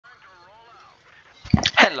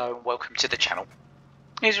Hello and welcome to the channel.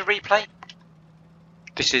 Here's a replay.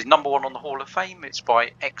 This is number 1 on the Hall of Fame. It's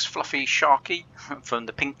by Fluffy Sharky from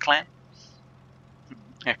the Pink Clan.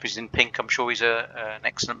 If he's in pink, I'm sure he's an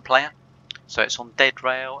excellent player. So it's on Dead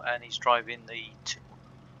Rail and he's driving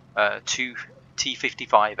the 2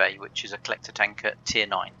 T55a, which is a collector tank at tier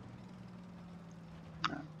 9.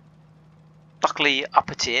 Luckily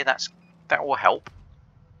upper tier, that will help.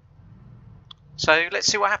 So let's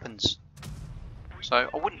see what happens. So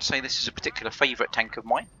I wouldn't say this is a particular favourite tank of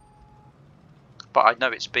mine, but I know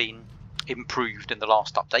it's been improved in the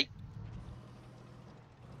last update.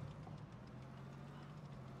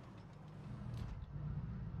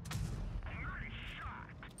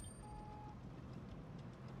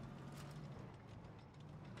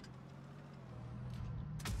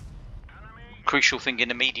 Crucial thing in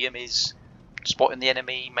the medium is spotting the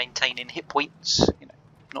enemy, maintaining hit points,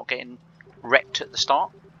 not getting wrecked at the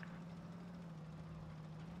start.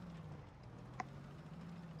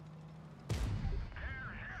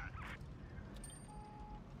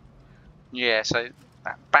 Yeah, so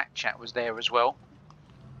that back chat was there as well.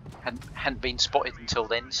 Hadn't been spotted until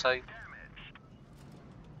then, so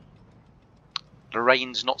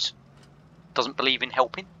Lorraine's doesn't believe in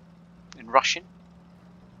helping, in rushing,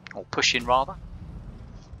 or pushing rather.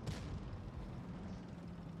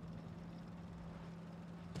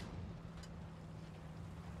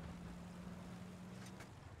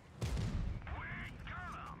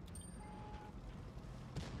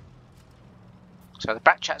 So the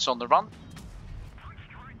back chat's on the run.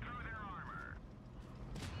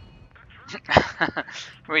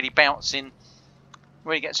 Really bouncing,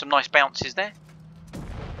 really getting some nice bounces there.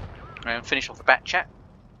 And finish off the back chat.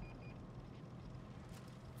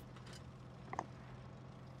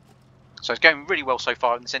 So it's going really well so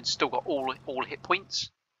far in the sense it's still got all hit points.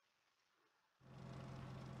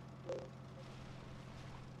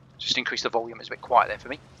 Just increase the volume, it's a bit quiet there for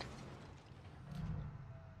me.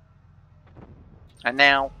 And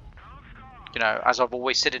now, as I've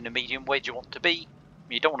always said in the medium, where do you want to be?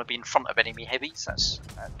 You don't want to be in front of enemy heavies.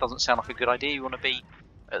 That doesn't sound like a good idea. You want to be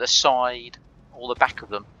at the side or the back of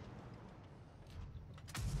them,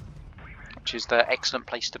 which is the excellent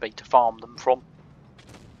place to be to farm them from.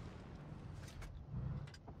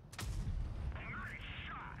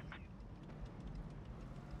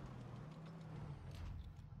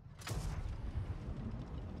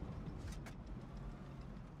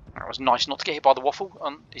 That was nice not to get hit by the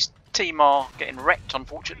waffle. His team are getting wrecked,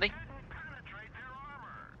 unfortunately.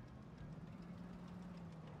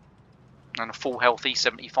 And a full health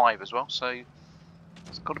E75 as well, so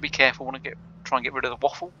it's got to be careful when I try and get rid of the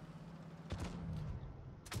waffle.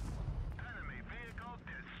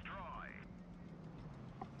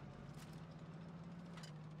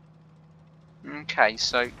 Okay,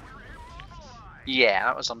 so yeah,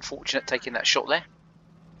 that was unfortunate taking that shot there.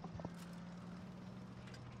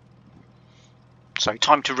 So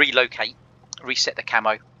time to relocate, reset the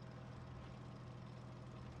camo,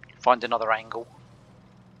 find another angle.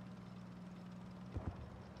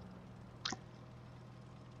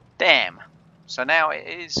 Damn. So now it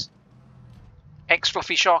is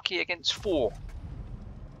Fluffy Sharky against 4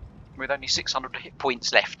 with only 600 hit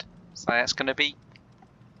points left. So that's going to be,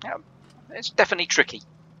 it's definitely tricky.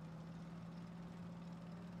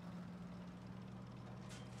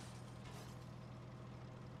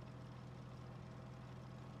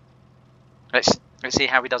 Let's see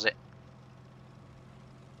how he does it.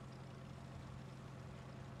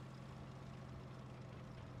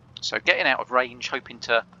 So getting out of range, hoping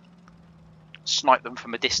to snipe them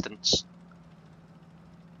from a distance.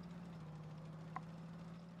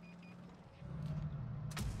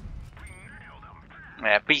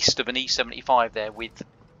 Yeah, beast of an E75 there with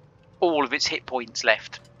all of its hit points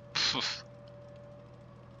left.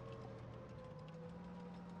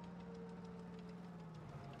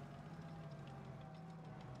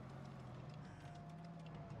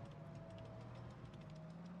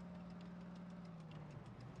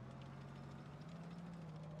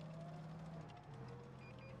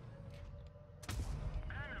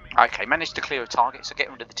 Okay, managed to clear a target, so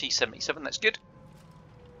getting rid of the T77, that's good.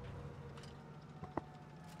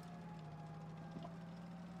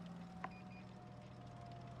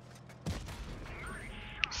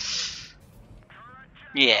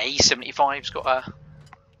 Yeah, E75's got a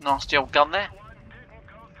nasty old gun there.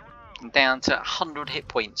 And down to 100 hit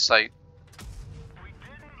points, so...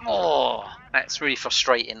 Oh, that's really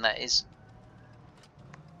frustrating, that is.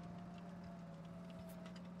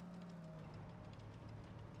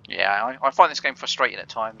 Yeah, I find this game frustrating at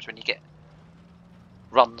times when you get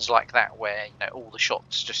runs like that where all the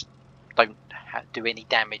shots just don't do any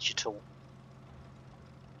damage at all.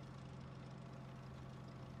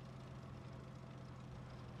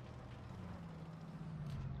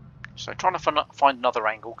 So trying to find another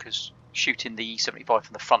angle, because shooting the E75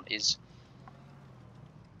 from the front is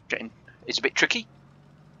a bit tricky.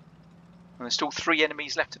 And there's still 3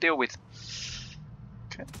 enemies left to deal with.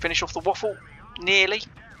 Okay, finish off the Waffle. Nearly.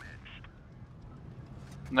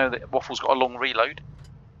 Know that Waffle's got a long reload.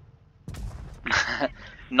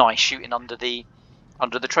 Nice shooting under the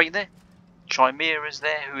train there. Chimera's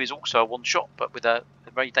there, who is also a one-shot, but with a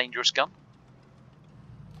very dangerous gun.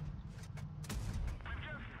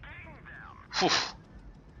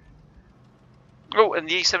 Oh, and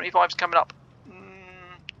the E75's coming up.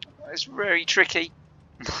 It's very tricky.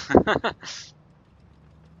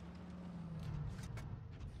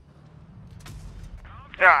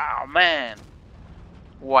 Oh man!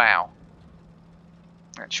 Wow.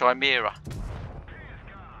 That Chimera.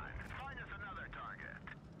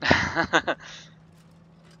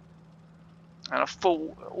 And a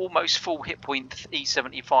almost full hit point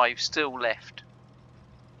E75 still left.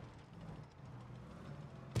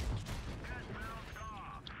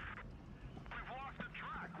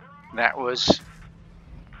 That was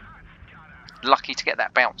lucky to get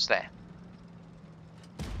that bounce there.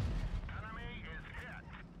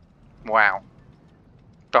 Wow.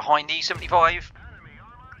 Behind E75.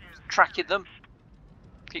 Tracking them.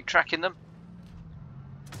 Keep tracking them.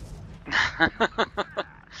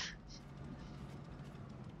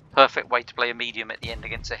 Perfect way to play a medium at the end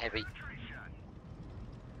against a heavy.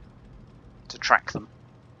 To track them.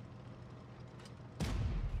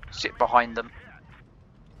 Sit behind them.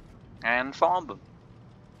 And farm them.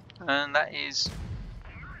 And that is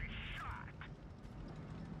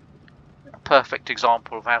a perfect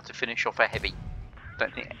example of how to finish off a heavy.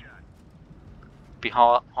 Don't think it'd be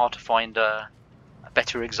hard to find a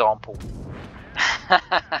better example.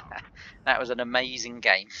 That was an amazing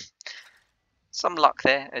game. Some luck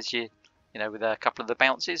there, as you know, with a couple of the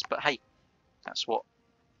bounces, but hey, that's what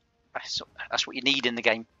you need in the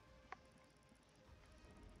game.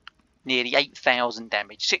 Nearly 8,000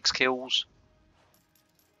 damage, 6 kills.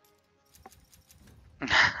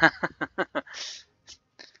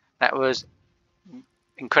 That was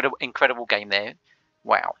incredible game there.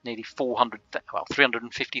 Wow, nearly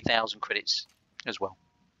 350,000 credits as well.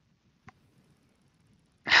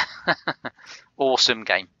 Awesome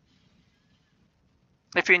game.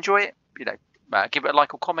 If you enjoy it, give it a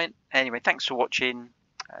like or comment. Anyway, thanks for watching.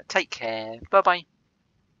 Take care. Bye bye.